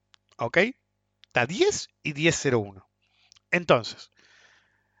 1001. ¿Ok? Está 10 y 1001. Entonces,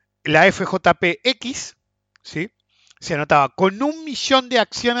 la FJPX, ¿sí?, se anotaba con 1 millón de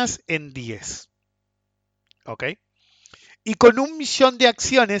acciones en 10. ¿Ok? Y con 1 millón de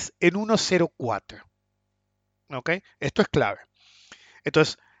acciones en 104. ¿Ok? Esto es clave.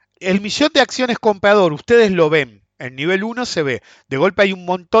 Entonces, el millón de acciones comprador, ustedes lo ven. En nivel 1 se ve. De golpe hay un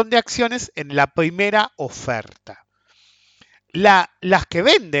montón de acciones en la primera oferta. Las que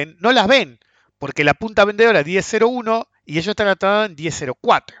venden no las ven, porque la punta vendedora es 10.01 y ellos están atrapados en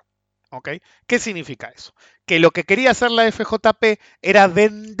 10.04. ¿Ok? ¿Qué significa eso? Que lo que quería hacer la FJP era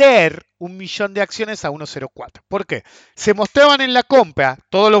vender 1 millón de acciones a 1,04. ¿Por qué? Se mostraban en la compra,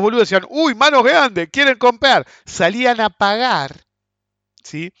 todos los boludos decían, uy, manos grandes, quieren comprar. Salían a pagar,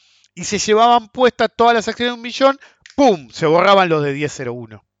 ¿sí? Y se llevaban puestas todas las acciones de 1 millón, ¡pum! Se borraban los de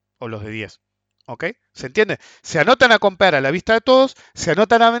 10,01 o los de 10. ¿Ok? ¿Se entiende? Se anotan a comprar a la vista de todos, se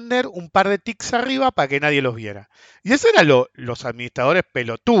anotan a vender un par de ticks arriba para que nadie los viera. Y eso eran los administradores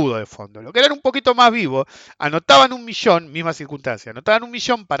pelotudos de fondo. Lo que eran un poquito más vivos, anotaban 1 millón, misma circunstancia, anotaban 1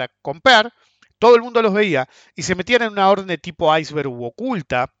 millón para comprar, todo el mundo los veía y se metían en una orden de tipo iceberg u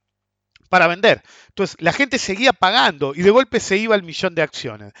oculta para vender. Entonces la gente seguía pagando y de golpe se iba el millón de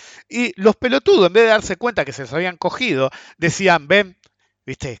acciones. Y los pelotudos, en vez de darse cuenta que se los habían cogido, decían, ven,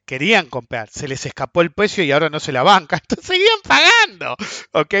 viste, querían comprar, se les escapó el precio y ahora no se la bancan, entonces seguían pagando.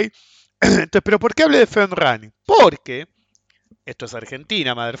 ¿Ok? Entonces, ¿pero por qué hablé de fund running? Porque, esto es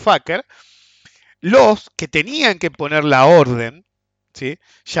Argentina, motherfucker, los que tenían que poner la orden, ¿sí?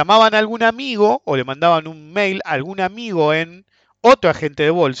 Llamaban a algún amigo o le mandaban un mail a algún amigo en otro agente de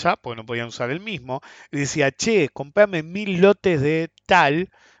bolsa, porque no podían usar el mismo, y decía, che, comprame 1.000 lotes de tal,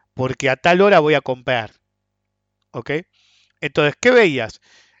 porque a tal hora voy a comprar. ¿Ok? Entonces, ¿qué veías?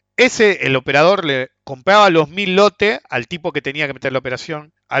 El operador le compraba los 1.000 lotes al tipo que tenía que meter la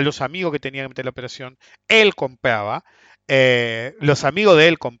operación, a los amigos que tenían que meter la operación, él compraba, los amigos de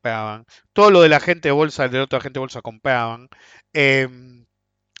él compraban, todo lo de la gente de bolsa, del otro agente de bolsa compraban, eh,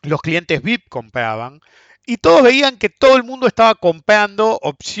 los clientes VIP compraban, y todos veían que todo el mundo estaba comprando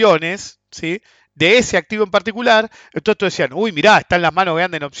opciones, ¿sí? De ese activo en particular, entonces todos decían, uy, mirá, están las manos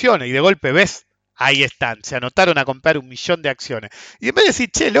grandes en opciones, y de golpe ves, ahí están, se anotaron a comprar 1 millón de acciones. Y en vez de decir,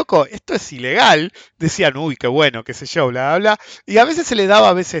 che, loco, esto es ilegal, decían, uy, qué bueno, qué sé yo, bla, bla, bla, y a veces se le daba,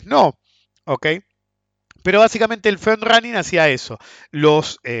 a veces no, ¿ok? Pero básicamente el fund running hacía eso.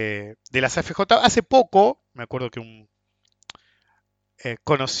 Los de las AFJ, hace poco, me acuerdo que un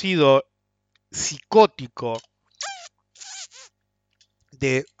conocido psicótico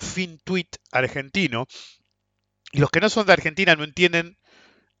de FinTweet argentino, y los que no son de Argentina no entienden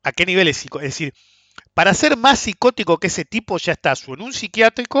a qué nivel es psicótico. Es decir, para ser más psicótico que ese tipo ya estás o en un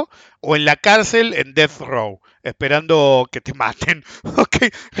psiquiátrico o en la cárcel en death row, esperando que te maten. ¿Okay?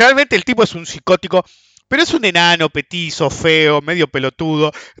 Realmente el tipo es un psicótico, pero es un enano, petizo, feo, medio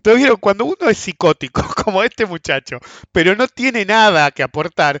pelotudo. Entonces, ¿vieron? Cuando uno es psicótico, como este muchacho, pero no tiene nada que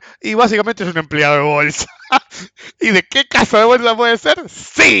aportar, y básicamente es un empleado de bolsa. ¿Y de qué casa de bolsa puede ser?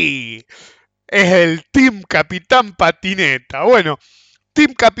 ¡Sí! Es el Team Capitán Patineta. Bueno,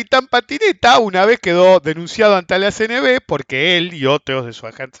 Team Capitán Patineta una vez quedó denunciado ante la CNB porque él y otros de su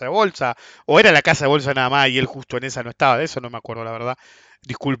agencia de bolsa, o era la casa de bolsa nada más y él justo en esa no estaba, de eso no me acuerdo la verdad.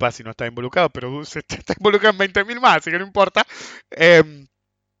 Disculpa si no está involucrado, pero se está involucrado en 20.000 más, así que no importa.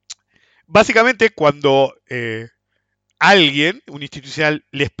 Básicamente cuando alguien, un institucional,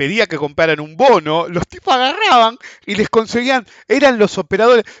 les pedía que compraran un bono, los tipos agarraban y les conseguían, eran los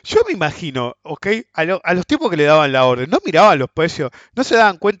operadores. Yo me imagino, ¿ok? A los tipos que le daban la orden, no miraban los precios, no se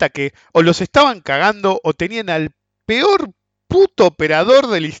daban cuenta que o los estaban cagando o tenían al peor puto operador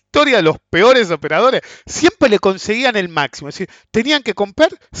de la historia de los peores operadores. Siempre le conseguían el máximo, es decir, tenían que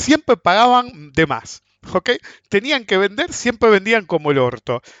comprar, siempre pagaban de más. ¿Ok? Tenían que vender, siempre vendían como el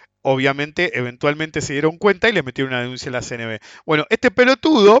orto. Obviamente, eventualmente se dieron cuenta y le metieron una denuncia a la CNB. Bueno, este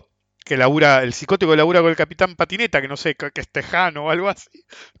pelotudo, que labura, el psicótico labura con el capitán Patineta, que no sé, que es tejano o algo así.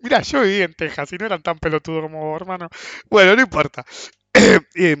 Mirá, yo viví en Texas y no eran tan pelotudos como vos, hermano. Bueno, no importa.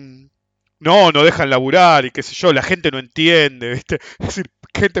 No, no dejan laburar y qué sé yo, la gente no entiende, ¿viste? Es decir,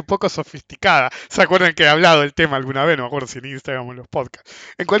 gente poco sofisticada. ¿Se acuerdan que he hablado del tema alguna vez? No me acuerdo si en Instagram o en los podcasts.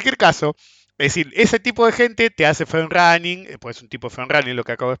 En cualquier caso, es decir, ese tipo de gente te hace fund running, pues es un tipo de fund running lo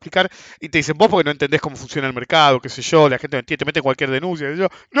que acabo de explicar, y te dicen, vos porque no entendés cómo funciona el mercado, qué sé yo, la gente no entiende, te mete cualquier denuncia, qué sé yo.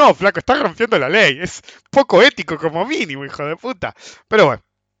 No, flaco, estás rompiendo la ley, es poco ético como mínimo, hijo de puta. Pero bueno,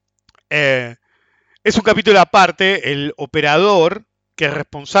 eh, es un capítulo aparte, el operador que es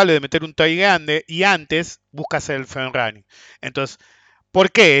responsable de meter un trade grande y antes busca hacer el fund running. Entonces,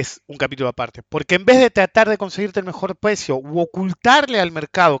 ¿por qué es un capítulo aparte? Porque en vez de tratar de conseguirte el mejor precio u ocultarle al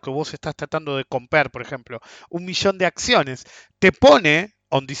mercado que vos estás tratando de comprar, por ejemplo, 1 millón de acciones, te pone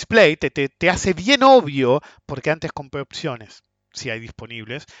on display, te hace bien obvio, porque antes compré opciones, si hay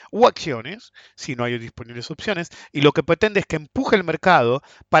disponibles, o acciones, si no hay disponibles opciones, y lo que pretende es que empuje el mercado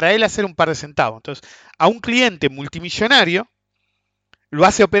para él hacer un par de centavos. Entonces, a un cliente multimillonario lo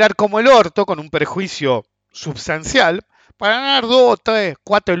hace operar como el orto, con un perjuicio substancial, para ganar 2, 3,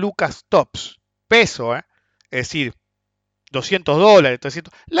 4 lucas tops. Peso, ¿eh? Es decir, $200,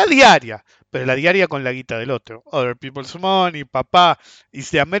 300. La diaria. pero la diaria con la guita del otro. Other people's money, papá. Is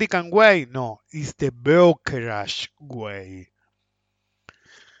the American way? No, is the brokerage way.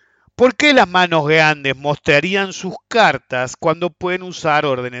 ¿Por qué las manos grandes mostrarían sus cartas cuando pueden usar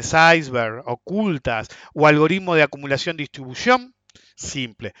órdenes iceberg, ocultas o algoritmos de acumulación-distribución?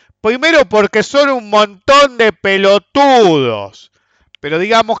 Simple. Primero porque son un montón de pelotudos. Pero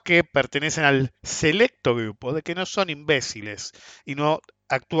digamos que pertenecen al selecto grupo de que no son imbéciles y no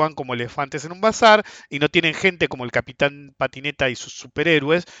actúan como elefantes en un bazar y no tienen gente como el Capitán Patineta y sus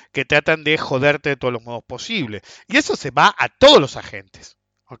superhéroes que tratan de joderte de todos los modos posibles. Y eso se va a todos los agentes.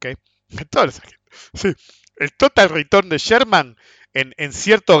 ¿Ok? A todos los agentes. Sí. El Total Return de Sherman en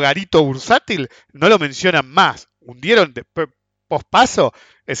cierto garito bursátil no lo mencionan más. Hundieron pospaso,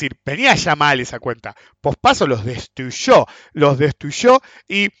 es decir, venía ya mal esa cuenta. Pospaso los destruyó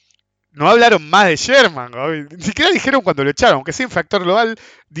y no hablaron más de Sherman, ¿no? Ni siquiera dijeron cuando lo echaron, aunque sí en Factor Global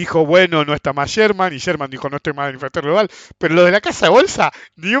dijo, bueno, no está más Sherman, y Sherman dijo, no estoy más en Factor Global, pero lo de la casa de bolsa,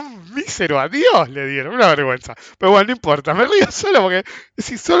 ni un mísero adiós le dieron, una vergüenza. Pero bueno, no importa, me río solo porque,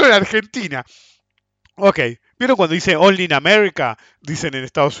 si solo en Argentina. Ok, ¿vieron cuando dice Only in America? Dicen en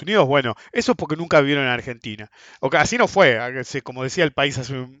Estados Unidos. Bueno, eso es porque nunca vivieron en Argentina. Así no fue, como decía el país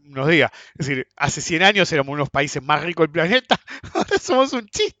hace unos días. Es decir, hace 100 años éramos uno de los países más ricos del planeta. Ahora somos un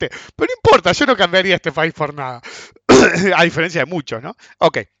chiste. Pero no importa, yo no cambiaría este país por nada. A diferencia de muchos, ¿no?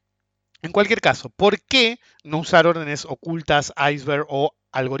 Ok, en cualquier caso, ¿por qué no usar órdenes ocultas, iceberg o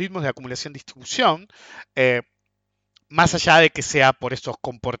algoritmos de acumulación-distribución? Más allá de que sea por estos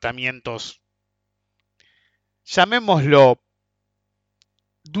comportamientos, llamémoslo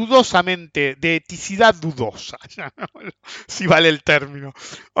dudosamente, de eticidad dudosa, si vale el término.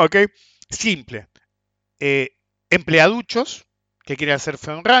 ¿Ok? Simple. Empleaduchos que quieren hacer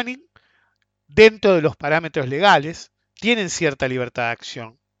front running dentro de los parámetros legales tienen cierta libertad de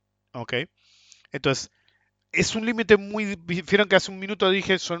acción. ¿Ok? Entonces, es un límite muy. Vieron que hace un minuto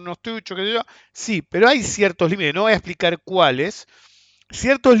dije son unos truchos, qué sé yo. Sí, pero hay ciertos límites, no voy a explicar cuáles.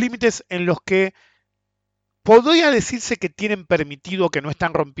 Ciertos límites en los que podría decirse que tienen permitido que no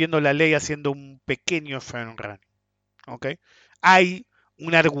están rompiendo la ley haciendo un pequeño front run. ¿Ok? Hay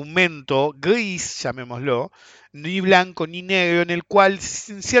un argumento gris, llamémoslo, ni blanco ni negro, en el cual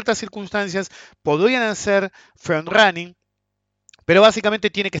en ciertas circunstancias podrían hacer front running, pero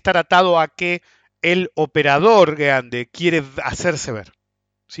básicamente tiene que estar atado a que el operador grande quiere hacerse ver.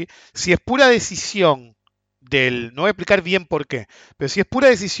 ¿Sí? Si es pura decisión no voy a explicar bien por qué, pero si es pura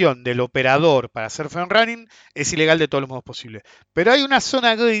decisión del operador para hacer front running, es ilegal de todos los modos posibles. Pero hay una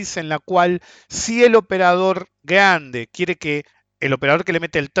zona gris en la cual si el operador grande quiere que el operador que le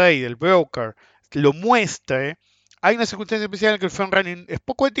mete el trade, el broker, lo muestre, hay una circunstancia especial en que el front running es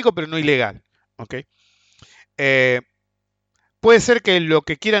poco ético, pero no ilegal. ¿Okay? Puede ser que lo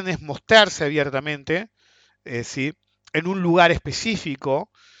que quieran es mostrarse abiertamente, ¿sí? En un lugar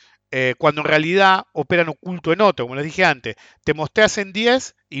específico, cuando en realidad operan oculto en otro, como les dije antes. Te mostrás en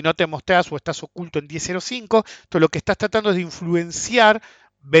 10 y no te mostrás o estás oculto en 10.05, entonces lo que estás tratando es de influenciar,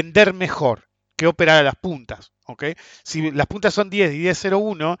 vender mejor que operar a las puntas. ¿Okay? Si las puntas son 10 y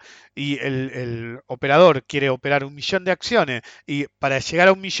 10.01 y el operador quiere operar 1.000.000 de acciones y para llegar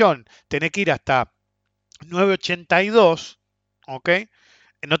a 1.000.000 tenés que ir hasta 9.82, ¿ok?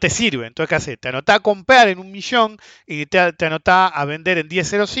 No te sirve. Entonces, ¿qué haces? Te anotás a comprar en 1.000.000 y te anotás a vender en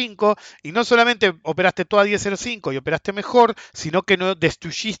 10.05 y no solamente operaste todo a 10.05 y operaste mejor, sino que no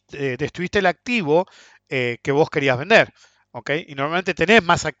destruiste el activo que vos querías vender. ¿Ok? Y normalmente tenés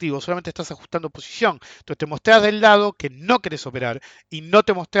más activos, solamente estás ajustando posición. Entonces te mostrás del lado que no querés operar y no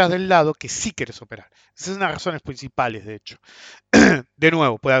te mostrás del lado que sí querés operar. Esas son las razones principales, de hecho. De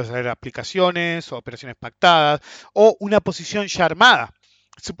nuevo, puede haber aplicaciones o operaciones pactadas o una posición ya armada.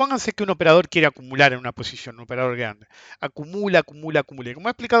 Supónganse que un operador quiere acumular en una posición, un operador grande. Acumula, acumula, acumula. Y como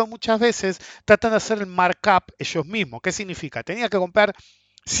he explicado muchas veces, tratan de hacer el markup ellos mismos. ¿Qué significa? Tenía que comprar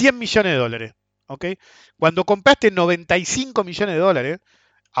 100 millones de dólares. ¿Ok? Cuando compraste 95 millones de dólares,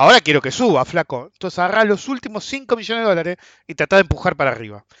 ahora quiero que suba, flaco. Entonces agarrás los últimos 5 millones de dólares y tratás de empujar para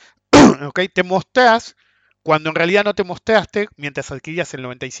arriba. ¿Ok? Te mostrás cuando en realidad no te mostraste mientras adquirías el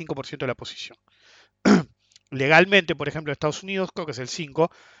 95% de la posición. Legalmente, por ejemplo, en Estados Unidos, creo que es el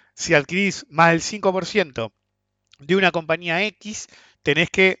 5%, si adquirís más del 5% de una compañía X, tenés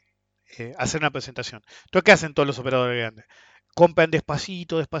que hacer una presentación. Entonces, ¿qué hacen todos los operadores grandes? Compran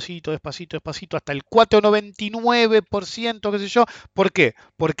despacito, despacito, despacito, despacito, hasta el 4,99%, qué sé yo. ¿Por qué?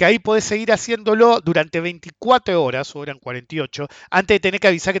 Porque ahí podés seguir haciéndolo durante 24 horas, o eran 48, antes de tener que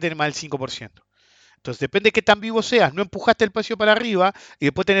avisar que tenés más del 5%. Entonces, depende de qué tan vivo seas, no empujaste el precio para arriba y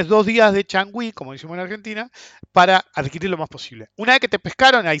después tenés 2 días de changüí, como decimos en Argentina, para adquirir lo más posible. Una vez que te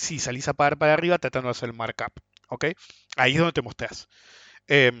pescaron, ahí sí salís a pagar para arriba tratando de hacer el markup. ¿Ok? Ahí es donde te mostrás.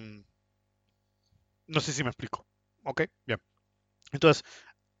 Em, no sé si me explico. ¿Ok? Bien. Entonces,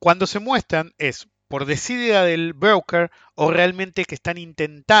 cuando se muestran es por desidia del broker o realmente que están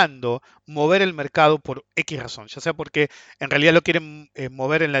intentando mover el mercado por X razón, ya sea porque en realidad lo quieren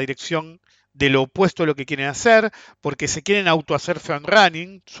mover en la dirección de lo opuesto a lo que quieren hacer, porque se quieren auto hacer front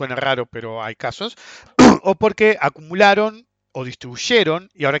running, suena raro pero hay casos, o porque acumularon o distribuyeron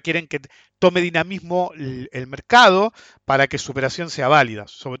y ahora quieren que tome dinamismo el mercado para que su operación sea válida,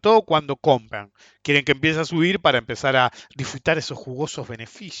 sobre todo cuando compran. Quieren que empiece a subir para empezar a disfrutar esos jugosos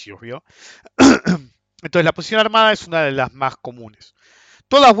beneficios, ¿vio? Entonces la posición armada es una de las más comunes.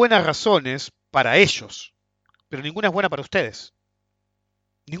 Todas buenas razones para ellos, pero ninguna es buena para ustedes.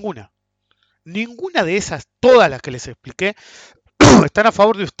 Ninguna. Ninguna de esas, todas las que les expliqué, están a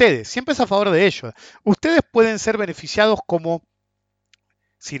favor de ustedes. Siempre es a favor de ellos. Ustedes pueden ser beneficiados como,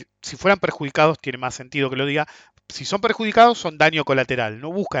 si fueran perjudicados, tiene más sentido que lo diga. Si son perjudicados, son daño colateral.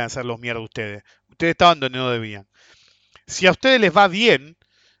 No buscan hacerlos mierda ustedes. Ustedes estaban donde no debían. Si a ustedes les va bien,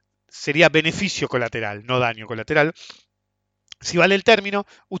 sería beneficio colateral, no daño colateral. Si vale el término,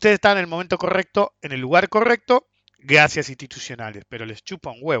 ustedes están en el momento correcto, en el lugar correcto, gracias institucionales, pero les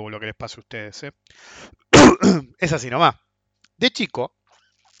chupa un huevo lo que les pasa a ustedes. ¿Eh? Es así nomás. De chico,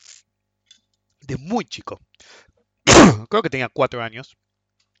 de muy chico, creo que tenía 4 años,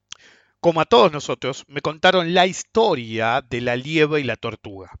 como a todos nosotros, me contaron la historia de la liebre y la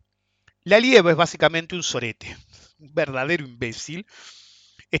tortuga. La liebre es básicamente un sorete, un verdadero imbécil.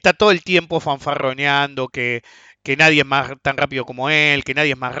 Está todo el tiempo fanfarroneando que nadie es más tan rápido como él, que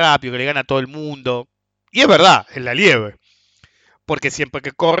nadie es más rápido, que le gana a todo el mundo. Y es verdad, es la liebre. Porque siempre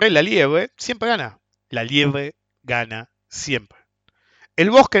que corre, la liebre siempre gana. La liebre gana siempre. El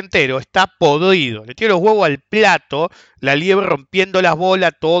bosque entero está podrido. Le tiene los huevos al plato, la liebre rompiendo las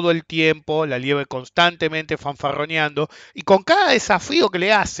bolas todo el tiempo, la liebre constantemente fanfarroneando. Y con cada desafío que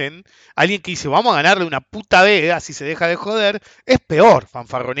le hacen, alguien que dice, vamos a ganarle una puta vez, así se deja de joder, es peor,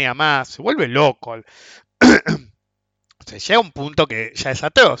 fanfarronea más, se vuelve loco. Se llega a un punto que ya es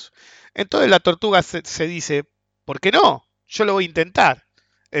atroz. Entonces la tortuga se dice, ¿por qué no? Yo lo voy a intentar.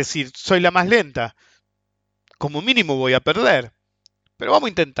 Es decir, soy la más lenta. Como mínimo voy a perder. Pero vamos a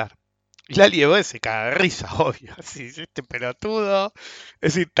intentar. Y la liebre se caga de risa, obvio. Así, este pelotudo.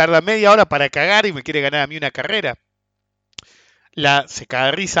 Es decir, tarda media hora para cagar y me quiere ganar a mí una carrera. Se caga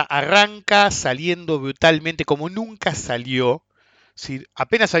de risa, arranca saliendo brutalmente como nunca salió. Si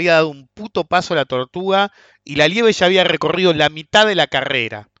apenas había dado un puto paso a la tortuga y la liebre ya había recorrido la mitad de la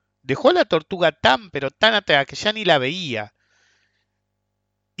carrera. Dejó a la tortuga tan pero tan atrás que ya ni la veía.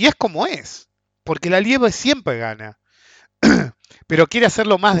 Y es como es, porque la liebre siempre gana, pero quiere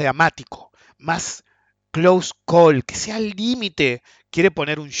hacerlo más dramático, más close call, que sea al límite, quiere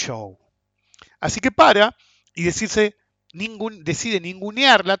poner un show. Así que para y decide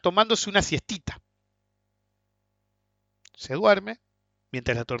ningunearla tomándose una siestita. Se duerme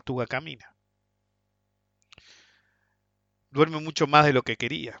mientras la tortuga camina. Duerme mucho más de lo que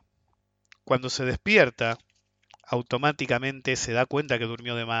quería. Cuando se despierta, automáticamente se da cuenta que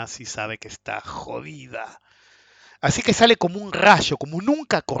durmió de más y sabe que está jodida. Así que sale como un rayo, como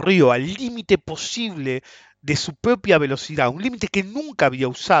nunca corrió, al límite posible de su propia velocidad, un límite que nunca había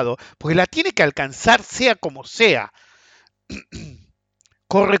usado, porque la tiene que alcanzar sea como sea.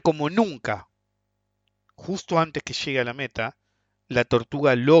 Corre como nunca. Justo antes que llegue a la meta, la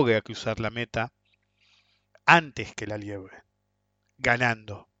tortuga logra cruzar la meta antes que la liebre,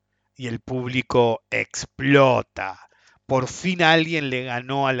 ganando. Y el público explota. Por fin alguien le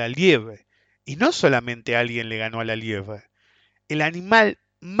ganó a la liebre. Y no solamente alguien le ganó a la liebre. El animal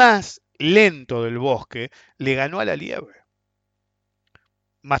más lento del bosque le ganó a la liebre.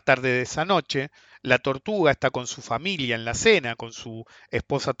 Más tarde de esa noche, la tortuga está con su familia en la cena, con su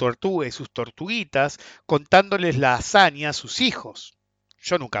esposa tortuga y sus tortuguitas, contándoles la hazaña a sus hijos.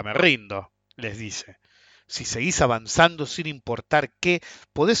 Yo nunca me rindo, les dice. Si seguís avanzando sin importar qué,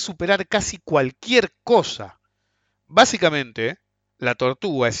 podés superar casi cualquier cosa. Básicamente, la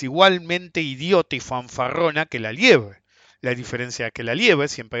tortuga es igualmente idiota y fanfarrona que la liebre. La diferencia es que la liebre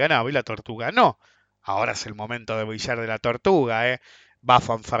siempre ganaba y la tortuga no. Ahora es el momento de brillar de la tortuga, ¿eh? Va a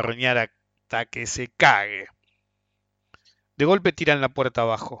fanfarronear hasta que se cague. De golpe tiran la puerta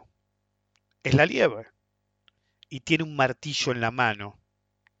abajo. Es la liebre. Y tiene un martillo en la mano.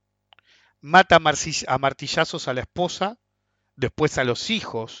 Mata a martillazos a la esposa, después a los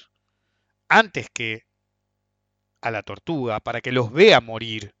hijos, antes que a la tortuga, para que los vea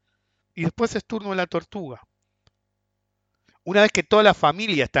morir. y después es turno de la tortuga. Una vez que toda la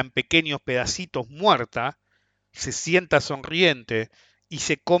familia está en pequeños pedacitos muerta, se sienta sonriente y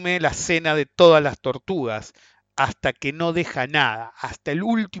se come la cena de todas las tortugas hasta que no deja nada, hasta el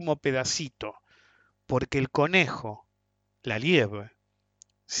último pedacito, porque el conejo, la liebre,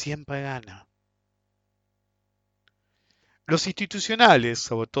 siempre gana. Los institucionales,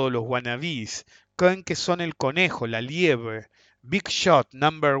 sobre todo los wannabes, creen que son el conejo, la liebre, Big Shot,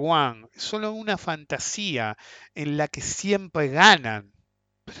 Number One, solo una fantasía en la que siempre ganan.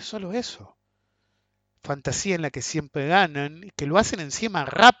 Pero es solo eso. Fantasía en la que siempre ganan, y que lo hacen encima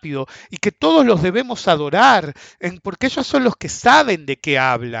rápido y que todos los debemos adorar, porque ellos son los que saben de qué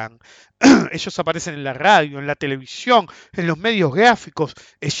hablan. Ellos aparecen en la radio, en la televisión, en los medios gráficos.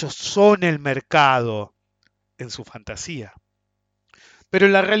 Ellos son el mercado en su fantasía. Pero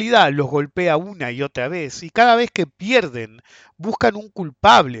en la realidad los golpea una y otra vez, y cada vez que pierden buscan un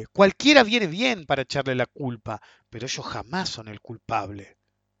culpable. Cualquiera viene bien para echarle la culpa, pero ellos jamás son el culpable.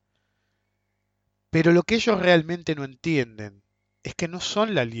 Pero lo que ellos realmente no entienden es que no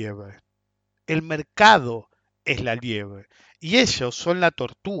son la liebre. El mercado es la liebre, y ellos son la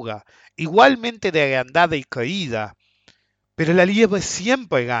tortuga, igualmente de agrandada y caída. Pero la liebre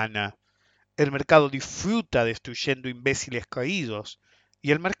siempre gana. El mercado disfruta destruyendo imbéciles caídos.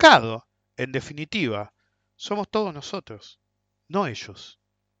 Y el mercado, en definitiva, somos todos nosotros, no ellos.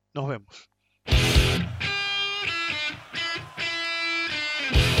 Nos vemos.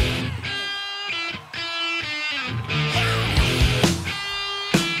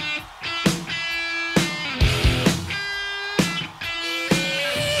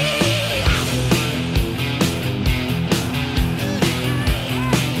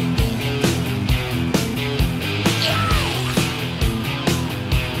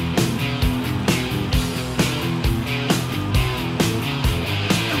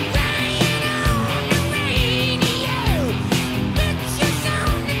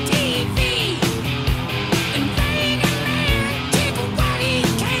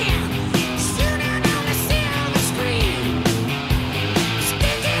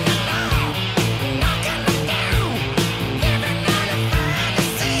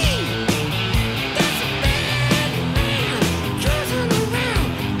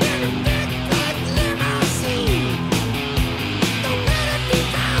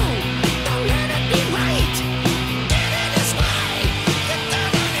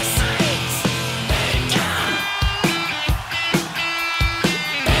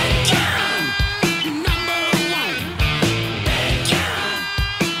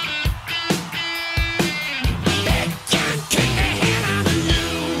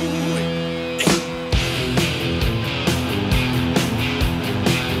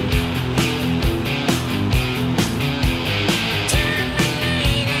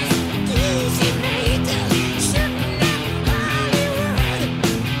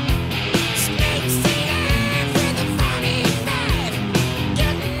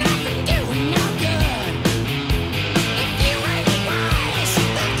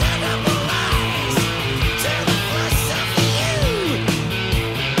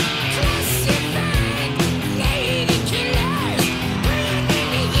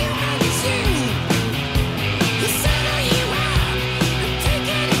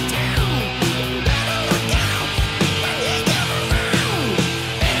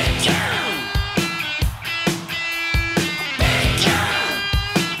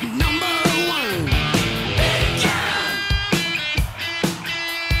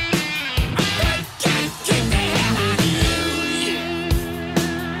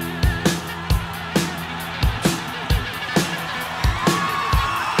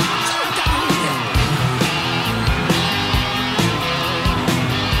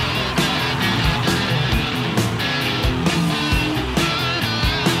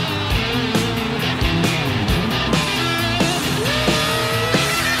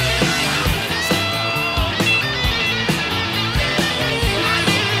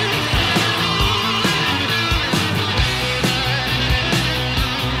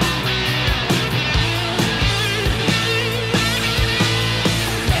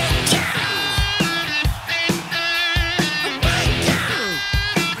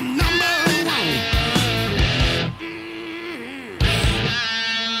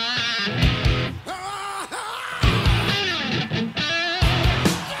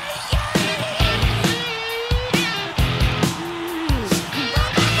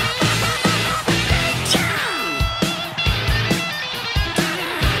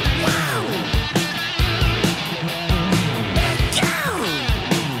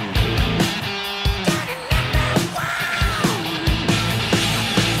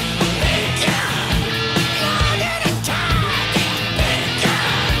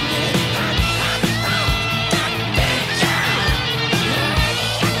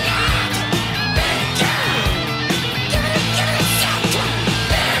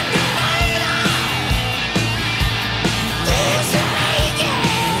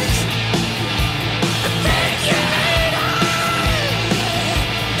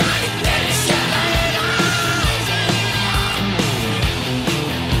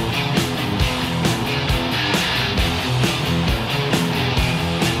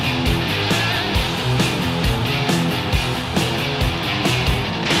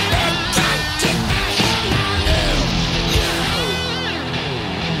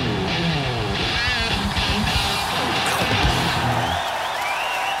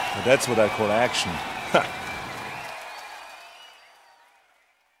 That's what I call action.